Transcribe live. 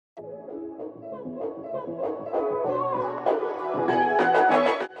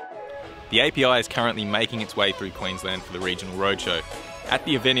The API is currently making its way through Queensland for the regional roadshow. At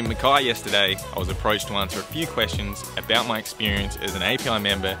the event in Mackay yesterday, I was approached to answer a few questions about my experience as an API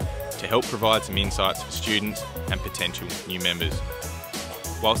member to help provide some insights for students and potential new members.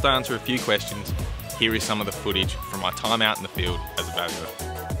 Whilst I answer a few questions, here is some of the footage from my time out in the field as a valuer.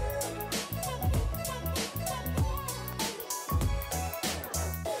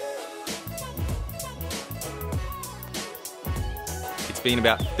 It's been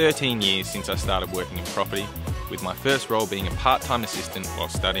about 13 years since I started working in property, with my first role being a part-time assistant while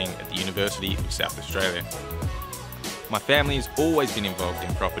studying at the University of South Australia. My family has always been involved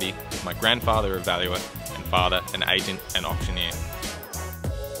in property, with my grandfather a valuer and father an agent and auctioneer.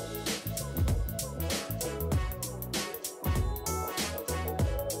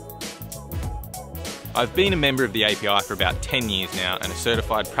 I've been a member of the API for about 10 years now and a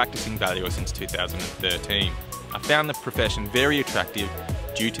certified practicing valuer since 2013. I found the profession very attractive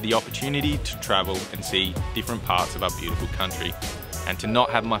due to the opportunity to travel and see different parts of our beautiful country, and to not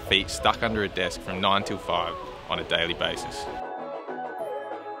have my feet stuck under a desk from 9 till 5 on a daily basis.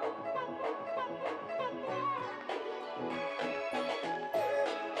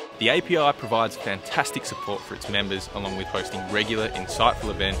 The API provides fantastic support for its members, along with hosting regular, insightful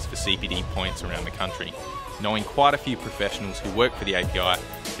events for CPD points around the country. Knowing quite a few professionals who work for the API,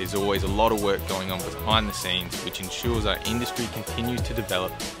 there's always a lot of work going on behind the scenes, which ensures our industry continues to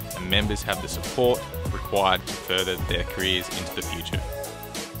develop and members have the support required to further their careers into the future.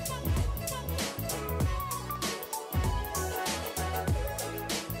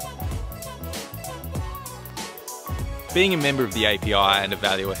 Being a member of the API and a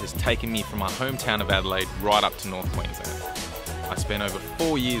valuer has taken me from my hometown of Adelaide right up to North Queensland. I spent over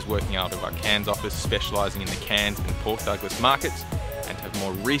 4 years working out of our Cairns office, specialising in the Cairns and Port Douglas markets, and have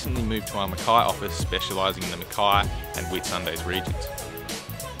more recently moved to our Mackay office, specialising in the Mackay and Whitsundays regions.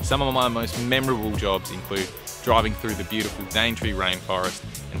 Some of my most memorable jobs include driving through the beautiful Daintree rainforest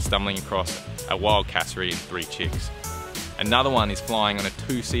and stumbling across a wild cassowary and 3 chicks. Another one is flying on a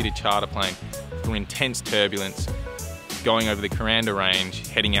 2-seater charter plane through intense turbulence, going over the Kuranda Range,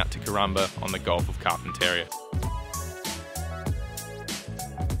 heading out to Karumba on the Gulf of Carpentaria.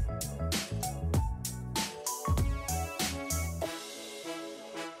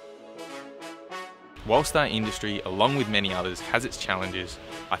 Whilst our industry, along with many others, has its challenges,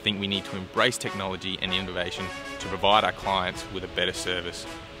 I think we need to embrace technology and innovation to provide our clients with a better service.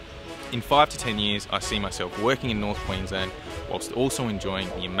 In 5 to 10 years, I see myself working in North Queensland whilst also enjoying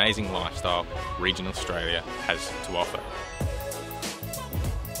the amazing lifestyle regional Australia has to offer.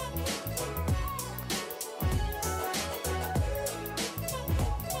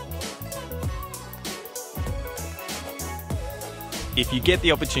 If you get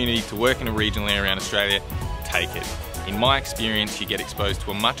the opportunity to work in a regional area around Australia, take it. In my experience, you get exposed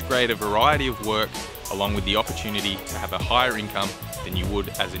to a much greater variety of work, along with the opportunity to have a higher income than you would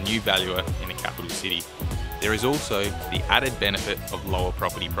as a new valuer in a capital city. There is also the added benefit of lower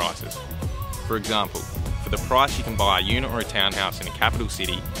property prices. For example, for the price you can buy a unit or a townhouse in a capital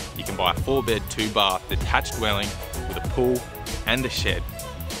city, you can buy a 4-bed, 2-bath detached dwelling with a pool and a shed.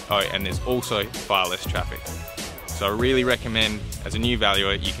 Oh, and there's also far less traffic. So I really recommend, as a new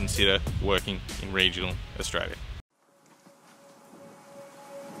valuer, you consider working in regional Australia.